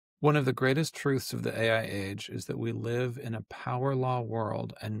One of the greatest truths of the AI age is that we live in a power law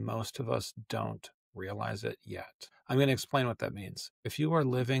world, and most of us don't realize it yet. I'm going to explain what that means. If you are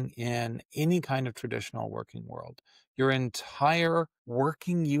living in any kind of traditional working world, your entire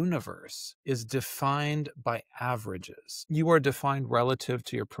working universe is defined by averages. You are defined relative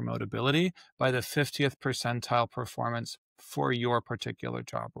to your promotability by the 50th percentile performance for your particular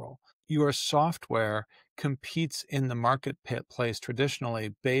job role. Your software competes in the marketplace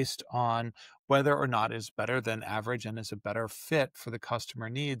traditionally based on whether or not is better than average and is a better fit for the customer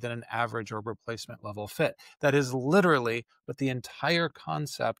need than an average or replacement level fit. That is literally what the entire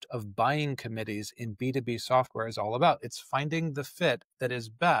concept of buying committees in B2B software is all about. It's finding the fit that is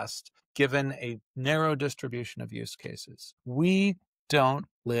best given a narrow distribution of use cases. We don't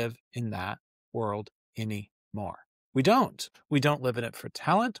live in that world anymore. We don't. We don't live in it for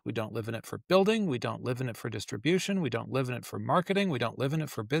talent. We don't live in it for building. We don't live in it for distribution. We don't live in it for marketing. We don't live in it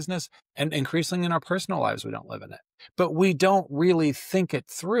for business. And increasingly in our personal lives, we don't live in it. But we don't really think it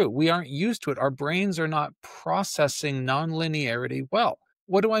through. We aren't used to it. Our brains are not processing nonlinearity well.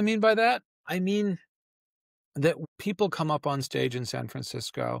 What do I mean by that? I mean that people come up on stage in San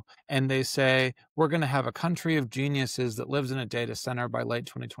Francisco and they say, we're going to have a country of geniuses that lives in a data center by late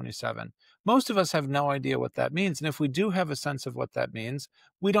 2027. Most of us have no idea what that means. And if we do have a sense of what that means,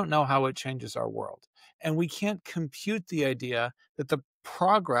 we don't know how it changes our world. And we can't compute the idea that the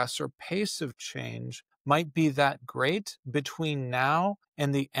progress or pace of change might be that great between now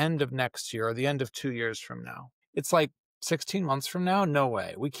and the end of next year or the end of 2 years from now. It's like 16 months from now? No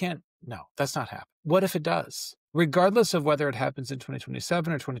way. We can't. No, that's not happening. What if it does? Regardless of whether it happens in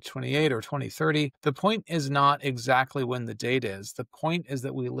 2027 or 2028 or 2030, the point is not exactly when the date is. The point is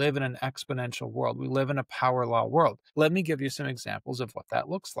that we live in an exponential world. We live in a power law world. Let me give you some examples of what that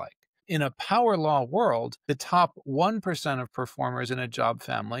looks like. In a power law world, the top 1% of performers in a job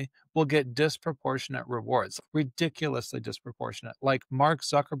family will get disproportionate rewards, ridiculously disproportionate. Like Mark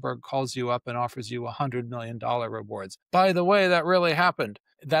Zuckerberg calls you up and offers you $100 million rewards. By the way, that really happened.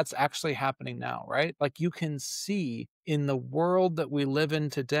 That's actually happening now, right? Like you can see in the world that we live in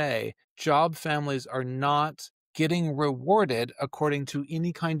today, job families are not getting rewarded according to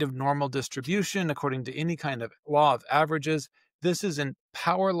any kind of normal distribution, according to any kind of law of averages. This is a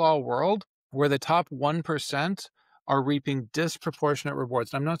power law world where the top 1% are reaping disproportionate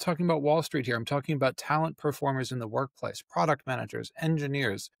rewards. And I'm not talking about Wall Street here. I'm talking about talent performers in the workplace, product managers,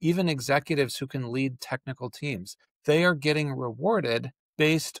 engineers, even executives who can lead technical teams. They are getting rewarded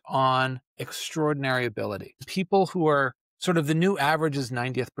based on extraordinary ability. People who are sort of the new average is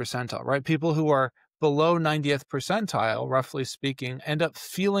 90th percentile, right? People who are below 90th percentile, roughly speaking, end up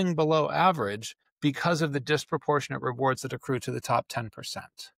feeling below average because of the disproportionate rewards that accrue to the top 10%.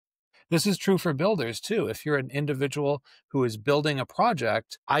 This is true for builders too. If you're an individual who is building a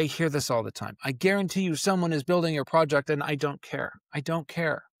project, I hear this all the time. I guarantee you someone is building your project and I don't care. I don't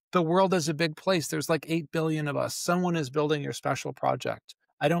care. The world is a big place. There's like 8 billion of us. Someone is building your special project.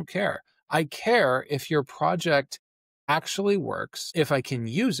 I don't care. I care if your project actually works, if I can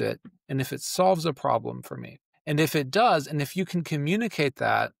use it, and if it solves a problem for me. And if it does, and if you can communicate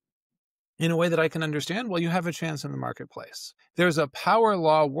that in a way that I can understand, well, you have a chance in the marketplace. There's a power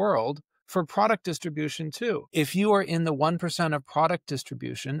law world for product distribution too. If you are in the 1% of product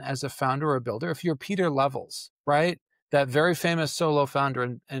distribution as a founder or builder, if you're Peter Levels, right? That very famous solo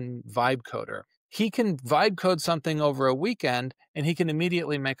founder and vibe coder, he can vibe code something over a weekend and he can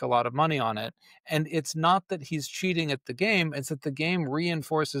immediately make a lot of money on it. And it's not that he's cheating at the game, it's that the game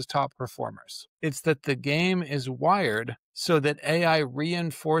reinforces top performers. It's that the game is wired so that AI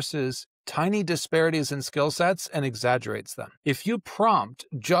reinforces tiny disparities in skill sets and exaggerates them. If you prompt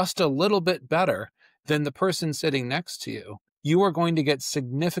just a little bit better than the person sitting next to you, you are going to get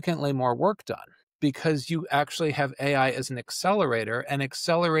significantly more work done because you actually have AI as an accelerator, and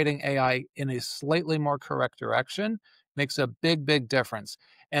accelerating AI in a slightly more correct direction makes a big, big difference.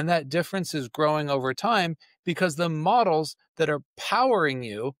 And that difference is growing over time because the models that are powering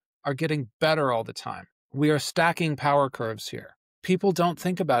you are getting better all the time. We are stacking power curves here. People don't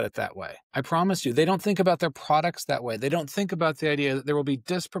think about it that way. I promise you, they don't think about their products that way. They don't think about the idea that there will be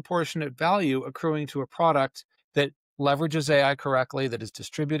disproportionate value accruing to a product that leverages AI correctly, that is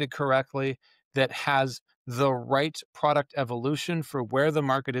distributed correctly, that has the right product evolution for where the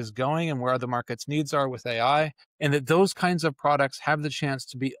market is going and where the market's needs are with AI, and that those kinds of products have the chance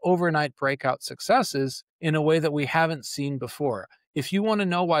to be overnight breakout successes in a way that we haven't seen before. If you want to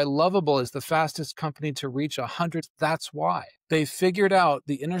know why Lovable is the fastest company to reach 100, that's why. They figured out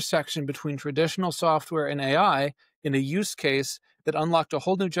the intersection between traditional software and AI in a use case that unlocked a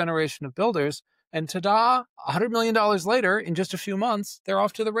whole new generation of builders And ta-da, $100 million later, in just a few months, they're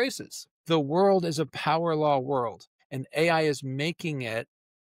off to the races. The world is a power law world, and AI is making it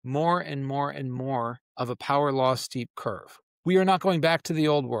more and more and more of a power law steep curve. We are not going back to the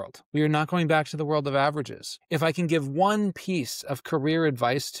old world. We are not going back to the world of averages. If I can give one piece of career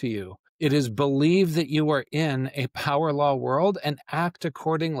advice to you, it is believe that you are in a power law world and act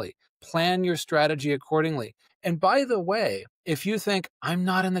accordingly. Plan your strategy accordingly. And by the way, if you think, I'm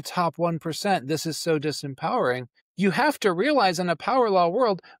not in the top 1%, this is so disempowering, you have to realize in a power law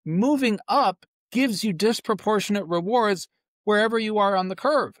world, moving up gives you disproportionate rewards wherever you are on the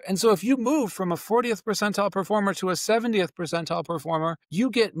curve. And so if you move from a 40th percentile performer to a 70th percentile performer, you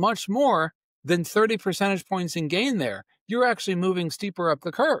get much more than 30 percentage points in gain there. You're actually moving steeper up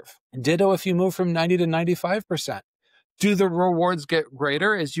the curve. Ditto if you move from 90 to 95%. Do the rewards get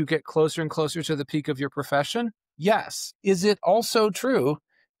greater as you get closer and closer to the peak of your profession? Yes. Is it also true?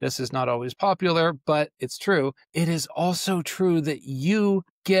 This is not always popular, but it's true. It is also true that you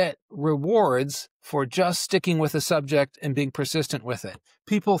get rewards for just sticking with a subject and being persistent with it.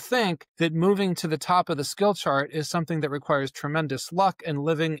 People think that moving to the top of the skill chart is something that requires tremendous luck and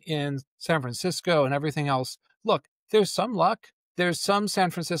living in San Francisco and everything else. Look, there's some luck. There's some San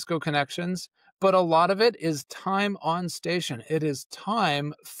Francisco connections, but a lot of it is time on station. It is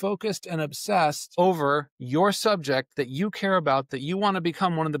time focused and obsessed over your subject that you care about, that you want to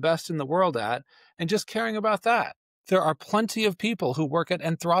become one of the best in the world at, and just caring about that. There are plenty of people who work at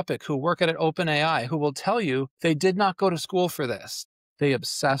Anthropic, who work at OpenAI, who will tell you they did not go to school for this. They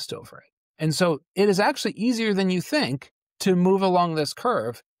obsessed over it. And so it is actually easier than you think to move along this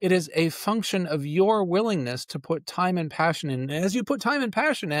curve. It is a function of your willingness to put time and passion in. And as you put time and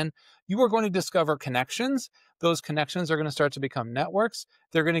passion in, you are going to discover connections. Those connections are going to start to become networks.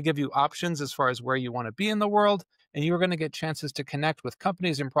 They're going to give you options as far as where you want to be in the world. And you're going to get chances to connect with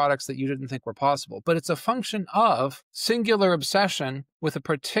companies and products that you didn't think were possible. But it's a function of singular obsession with a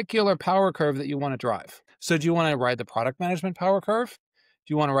particular power curve that you want to drive. So do you want to ride the product management power curve?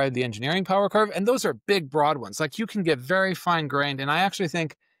 Do you want to ride the engineering power curve? And those are big, broad ones. Like you can get very fine-grained. And I actually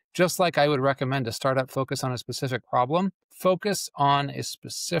think, just like I would recommend a startup focus on a specific problem, focus on a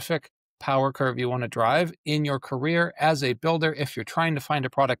specific power curve you want to drive in your career as a builder. If you're trying to find a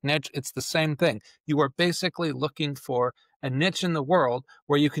product niche, it's the same thing. You are basically looking for a niche in the world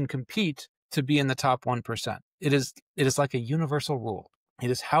where you can compete to be in the top 1%. It is like a universal rule.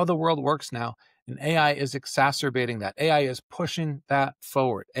 It is how the world works now. And AI is exacerbating that. AI is pushing that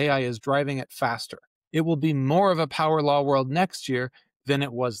forward. AI is driving it faster. It will be more of a power law world next year than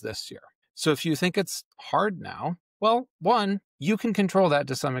it was this year. So if you think it's hard now, well, one, you can control that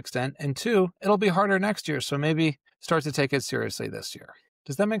to some extent. And two, it'll be harder next year. So maybe start to take it seriously this year.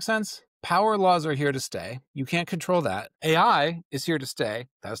 Does that make sense? Power laws are here to stay. You can't control that. AI is here to stay.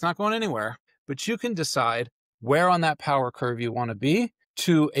 That's not going anywhere. But you can decide where on that power curve you want to be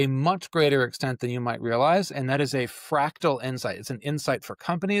to a much greater extent than you might realize. And that is a fractal insight. It's an insight for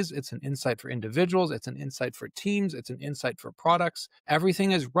companies. It's an insight for individuals. It's an insight for teams. It's an insight for products.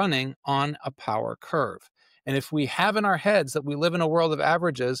 Everything is running on a power curve. And if we have in our heads that we live in a world of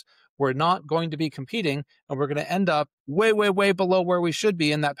averages, we're not going to be competing and we're going to end up way, way, way below where we should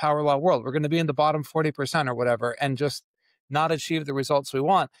be in that power law world. We're going to be in the bottom 40% or whatever and just not achieve the results we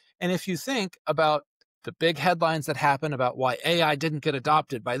want. And if you think about the big headlines that happen about why AI didn't get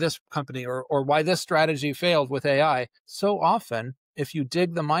adopted by this company or why this strategy failed with AI, so often, if you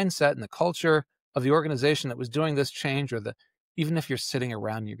dig the mindset and the culture of the organization that was doing this change, or even if you're sitting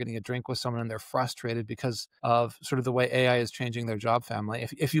around, you're getting a drink with someone and they're frustrated because of sort of the way AI is changing their job family.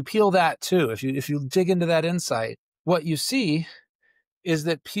 If you peel that too, if you dig into that insight, what you see is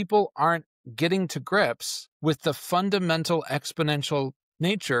that people aren't getting to grips with the fundamental exponential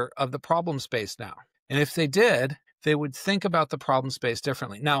nature of the problem space now. And if they did, they would think about the problem space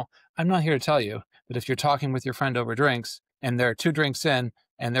differently. Now, I'm not here to tell you that if you're talking with your friend over drinks and they're 2 drinks in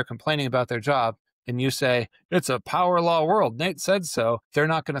and they're complaining about their job and you say, it's a power law world, Nate said so, they're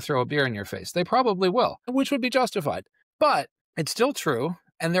not going to throw a beer in your face. They probably will, which would be justified. But it's still true,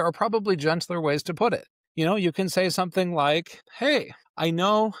 and there are probably gentler ways to put it. You know, you can say something like, hey, I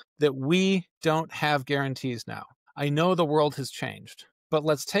know that we don't have guarantees now. I know the world has changed, but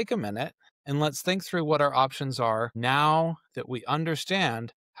let's take a minute and let's think through what our options are now that we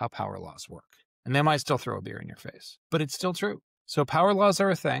understand how power laws work. And they might still throw a beer in your face, but it's still true. So power laws are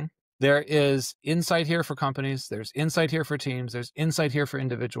a thing. There is insight here for companies. There's insight here for teams. There's insight here for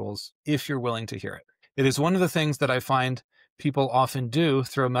individuals if you're willing to hear it. It is one of the things that I find people often do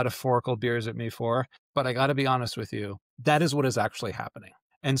throw metaphorical beers at me for, but I got to be honest with you, that is what is actually happening.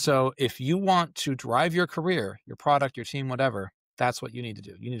 And so if you want to drive your career, your product, your team, whatever, That's what you need to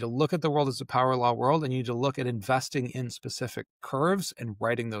do. You need to look at the world as a power law world, and you need to look at investing in specific curves and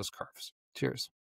writing those curves. Cheers.